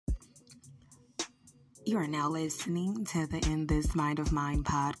You are now listening to the In This Mind of Mine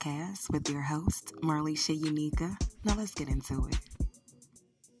podcast with your host, Marlisha Unica. Now let's get into it.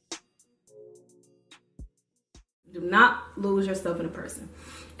 Do not lose yourself in a person.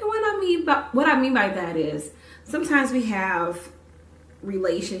 And what I mean by that is sometimes we have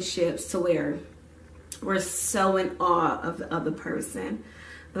relationships to where we're so in awe of the other person,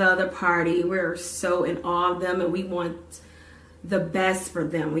 the other party. We're so in awe of them and we want the best for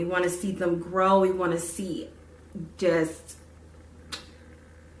them. We want to see them grow. We want to see just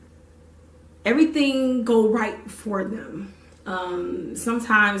everything go right for them.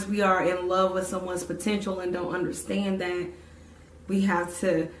 Sometimes we are in love with someone's potential and don't understand that. We have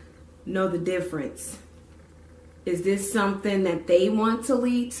to know the difference. Is this something that they want to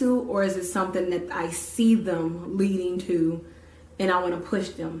lead to, or is it something that I see them leading to and I want to push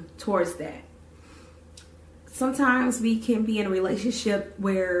them towards that? Sometimes we can be in a relationship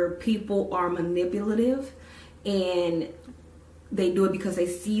where people are manipulative and they do it because they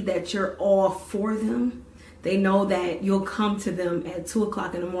see that you're all for them. They know that you'll come to them at 2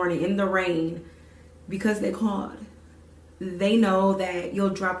 o'clock in the morning in the rain because they called. They know that you'll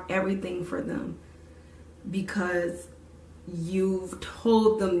drop everything for them because you've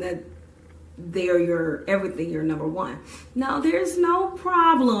told them that they're your everything, you're number one. Now, there's no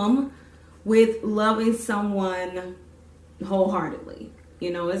problem with loving someone wholeheartedly.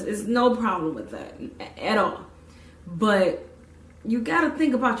 You know, it's no problem with that at all. But you got to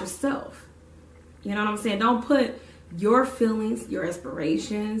think about yourself. You know what I'm saying? Don't put your feelings, your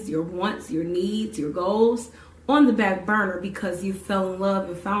aspirations, your wants, your needs, your goals on the back burner because you fell in love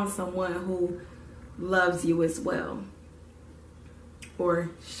and found someone who loves you as well,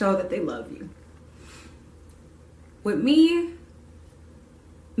 or show that they love you. With me,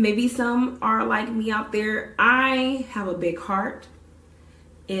 maybe some are like me out there. I have a big heart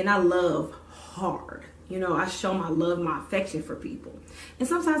and I love hard. You know, I show my love, my affection for people. And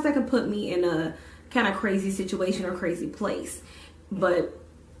sometimes that can put me in a kind of crazy situation or crazy place. But,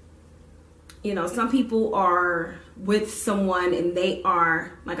 you know, some people are with someone and they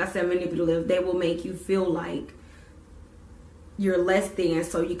are, like I said, manipulative. They will make you feel like you're less than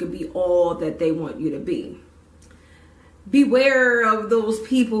so you can be all that they want you to be. Beware of those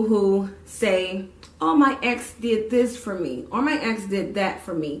people who say, oh, my ex did this for me, or my ex did that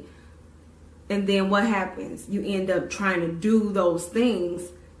for me. And then what happens? You end up trying to do those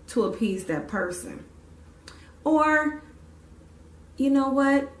things to appease that person. Or, you know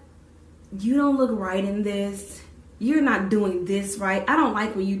what? You don't look right in this. You're not doing this right. I don't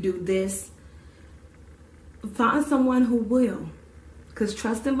like when you do this. Find someone who will. Because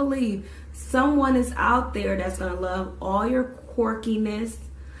trust and believe, someone is out there that's going to love all your quirkiness,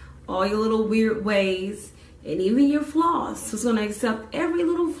 all your little weird ways, and even your flaws. So it's going to accept every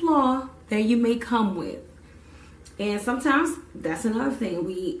little flaw that you may come with. And sometimes that's another thing.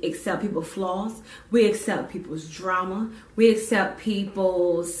 We accept people's flaws. We accept people's drama. We accept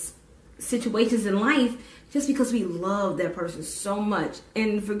people's situations in life just because we love that person so much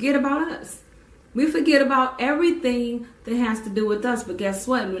and forget about us. We forget about everything that has to do with us. But guess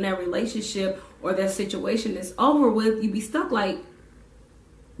what? When that relationship or that situation is over with, you be stuck like,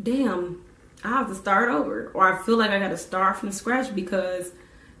 damn, I have to start over. Or I feel like I got to start from scratch because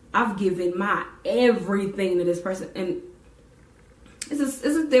I've given my everything to this person. And it's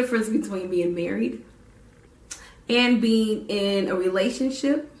a difference between being married and being in a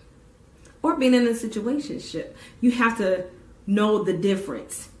relationship or being in a situationship. You have to know the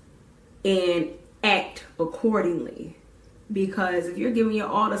difference and act accordingly. Because if you're giving your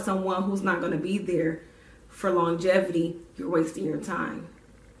all to someone who's not going to be there for longevity, you're wasting your time.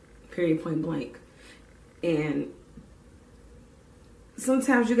 Period, point blank. And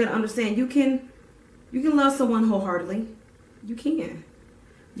sometimes you got to understand you can love someone wholeheartedly. You can.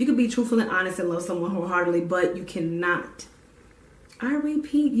 You can be truthful and honest and love someone wholeheartedly, but you cannot. I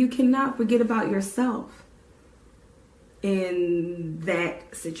repeat, you cannot forget about yourself in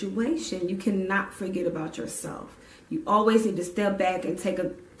that situation. You cannot forget about yourself. You always need to step back and take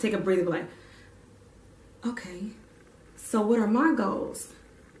a breather, like, okay, so what are my goals?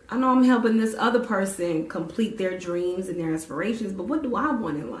 I know I'm helping this other person complete their dreams and their aspirations, but what do I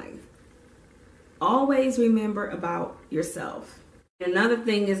want in life? Always remember about yourself. Another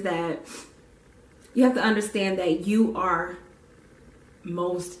thing is that you have to understand that you are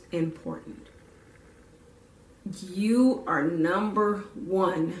most important. You are number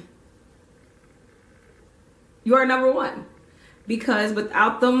one. You are number one. Because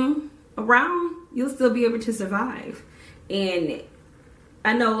without them around, you'll still be able to survive. And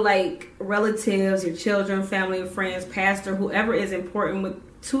I know, like, relatives, your children, family, friends, pastor, whoever is important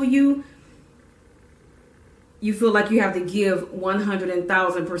to you, you feel like you have to give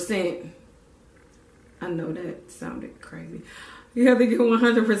 100,000%. I know that sounded crazy. You have to give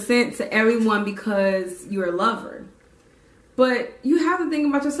 100% to everyone because you're a lover. But you have to think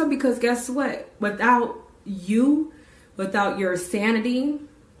about yourself, because guess what? Without you, without your sanity,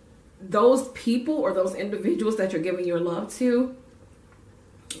 those people or those individuals that you're giving your love to,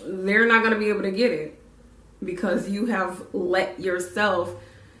 they're not going to be able to get it, because you have let yourself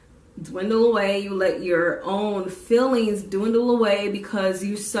dwindle away. You let your own feelings dwindle away because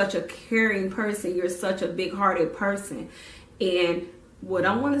you're such a caring person. You're such a big-hearted person. And what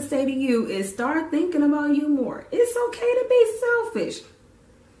I want to say to you is start thinking about you more. It's okay to be selfish.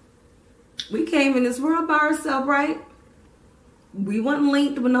 We came in this world by ourselves, right? We weren't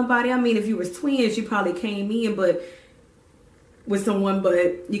linked with nobody. I mean, if you were twins, you probably came in with someone,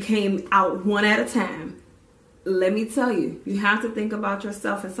 but you came out one at a time. Let me tell you, you have to think about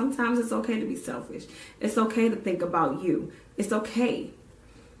yourself. And sometimes it's okay to be selfish. It's okay to think about you. It's okay.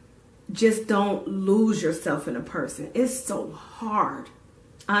 Just don't lose yourself in a person. It's so hard.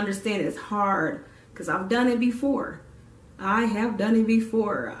 I understand it's hard because I've done it before. I have done it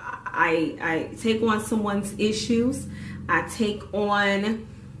before. I take on someone's issues. I take on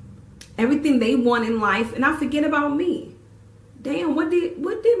everything they want in life, and I forget about me. Damn, what did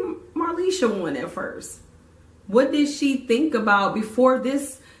Marlisha want at first? What did she think about before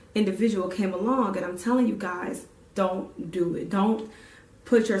this individual came along? And I'm telling you guys, don't do it. Don't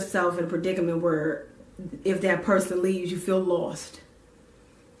put yourself in a predicament where if that person leaves, you feel lost.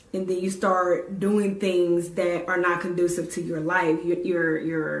 And then you start doing things that are not conducive to your life.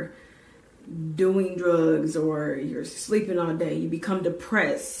 You're doing drugs, or you're sleeping all day. You become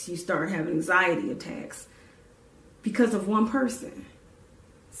depressed. You start having anxiety attacks because of one person.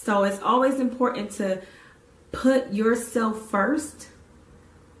 So it's always important to put yourself first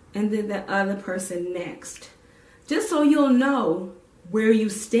and then the other person next. Just so you'll know where you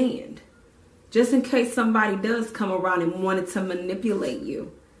stand. Just in case somebody does come around and wanted to manipulate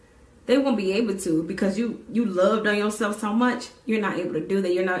you. They won't be able to, because you loved on yourself so much. You're not able to do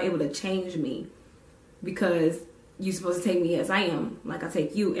that. You're not able to change me, because you're supposed to take me as I am, like I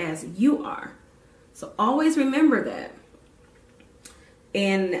take you as you are. So always remember that.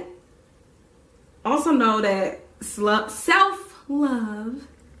 And also know that self-love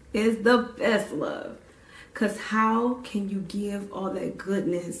is the best love. Because how can you give all that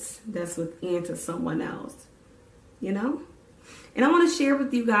goodness that's within to someone else? You know? And I want to share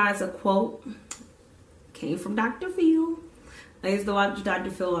with you guys a quote. Came from Dr. Phil. I used to watch Dr.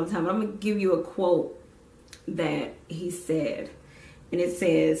 Phil all the time. But I'm going to give you a quote that he said. And it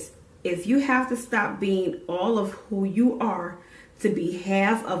says, if you have to stop being all of who you are to be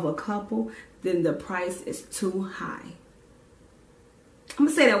half of a couple, then the price is too high. I'm going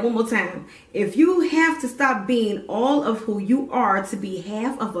to say that one more time. If you have to stop being all of who you are to be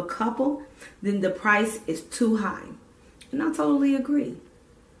half of a couple, then the price is too high. And I totally agree.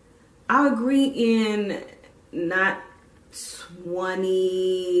 I agree in not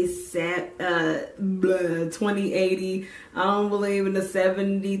 20-80. I don't believe in the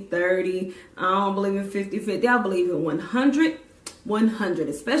 70-30. I don't believe in 50-50. I believe in 100,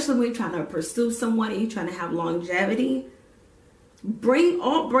 especially when you're trying to pursue someone and you're trying to have longevity. Bring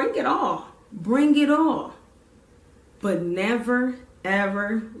it all. But never,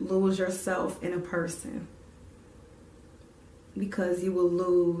 ever lose yourself in a person, because you will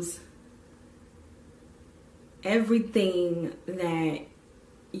lose everything that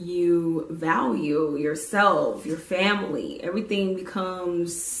you value, yourself, your family. Everything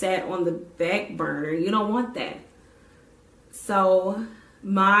becomes set on the back burner. You don't want that. So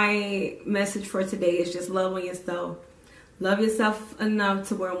my message for today is just love on yourself. Love yourself enough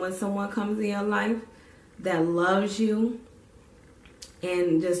to where when someone comes in your life that loves you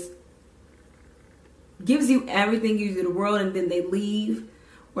and just gives you everything you do in the world, and then they leave,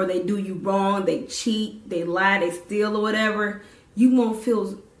 or they do you wrong, they cheat, they lie, they steal, or whatever, you will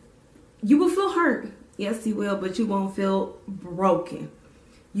feel hurt. Yes, you will, but you won't feel broken.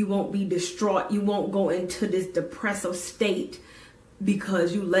 You won't be distraught. You won't go into this depressive state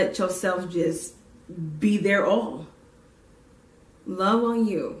because you let yourself just be their all. Love on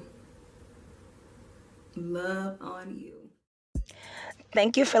you. Love on you.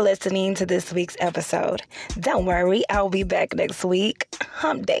 Thank you for listening to this week's episode. Don't worry, I'll be back next week,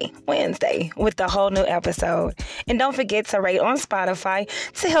 Hump Day, Wednesday, with a whole new episode. And don't forget to rate on Spotify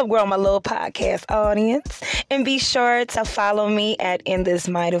to help grow my little podcast audience. And be sure to follow me at In This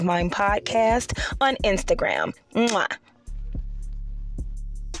Mind of Mine Podcast on Instagram. Mwah.